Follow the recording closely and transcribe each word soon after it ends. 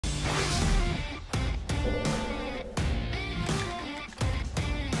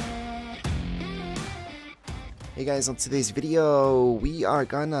Hey guys, on today's video, we are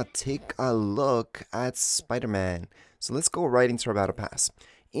gonna take a look at Spider-Man. So let's go right into our battle pass.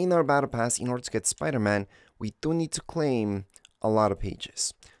 In our battle pass, in order to get Spider-Man, we do need to claim a lot of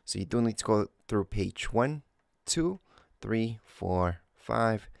pages. So you do need to go through page 1, 2, 3, 4,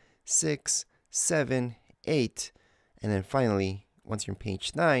 5, 6, 7, 8, and then finally, once you're on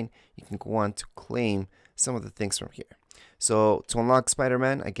page 9, you can go on to claim some of the things from here. So to unlock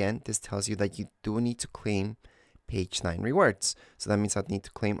Spider-Man, again, this tells you that you do need to claim page 9 rewards. So that means I need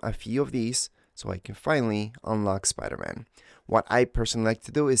to claim a few of these so I can finally unlock Spider-Man. What I personally like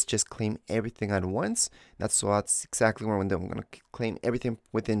to do is just claim everything at once. That's exactly what I'm going to do. I'm going to claim everything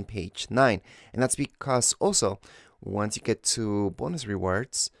within page 9. And that's because also, once you get to bonus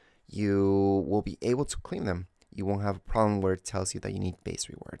rewards, you will be able to claim them. You won't have a problem where it tells you that you need base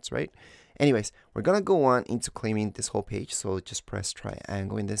rewards, right? Anyways, we're going to go on into claiming this whole page. So just press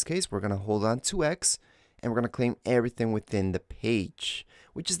triangle in this case. We're going to hold on to X. And we're going to claim everything within the page,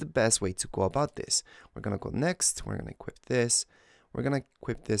 which is the best way to go about this. We're going to go next. We're going to equip this. We're going to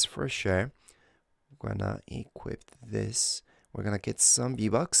equip this for sure. We're going to equip this. We're going to get some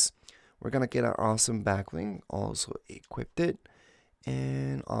V-Bucks. We're going to get our awesome backbling. Also equipped it.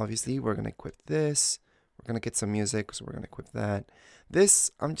 And obviously, we're going to equip this. We're going to get some music, so we're going to equip that.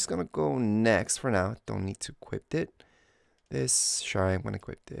 This, I'm just going to go next for now. Don't need to equip it. This, sure, I'm going to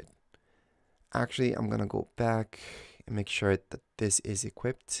equip it. Actually, I'm going to go back and make sure that this is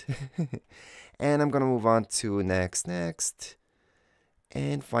equipped. And I'm going to move on to next.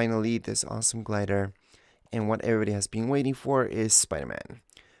 And finally, this awesome glider. And what everybody has been waiting for is Spider-Man.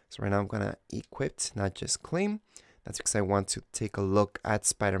 So right now I'm going to equip, not just claim. That's because I want to take a look at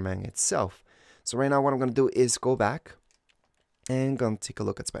Spider-Man itself. So right now what I'm going to do is go back and going to take a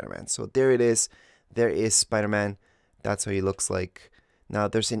look at Spider-Man. So there it is. There is Spider-Man. That's how he looks like. Now,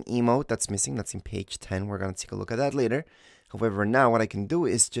 there's an emote that's missing. That's in page 10. We're going to take a look at that later. However, now what I can do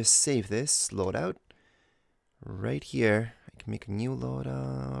is just save this loadout right here. I can make a new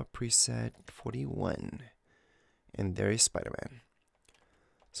loadout, preset 41. And there is Spider-Man.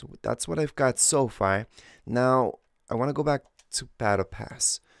 So that's what I've got so far. Now, I want to go back to Battle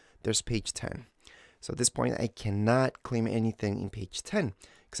Pass. There's page 10. So at this point, I cannot claim anything in page 10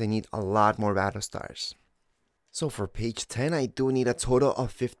 because I need a lot more battle stars. So for page 10, I do need a total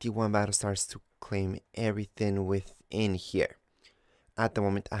of 51 battle stars to claim everything within here. At the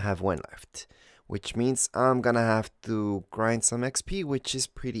moment, I have 1 left, which means I'm gonna have to grind some XP, which is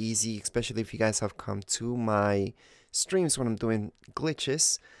pretty easy, especially if you guys have come to my streams when I'm doing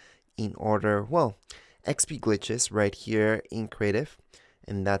glitches in order, well, XP glitches right here in creative.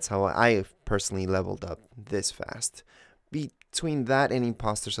 And that's how I personally leveled up this fast. Between that and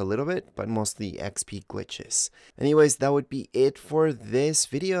imposters a little bit, but mostly XP glitches. Anyways, that would be it for this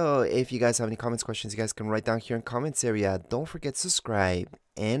video. If you guys have any comments, questions, you guys can write down here in comments area. Don't forget to subscribe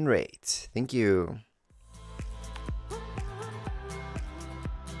and rate. Thank you.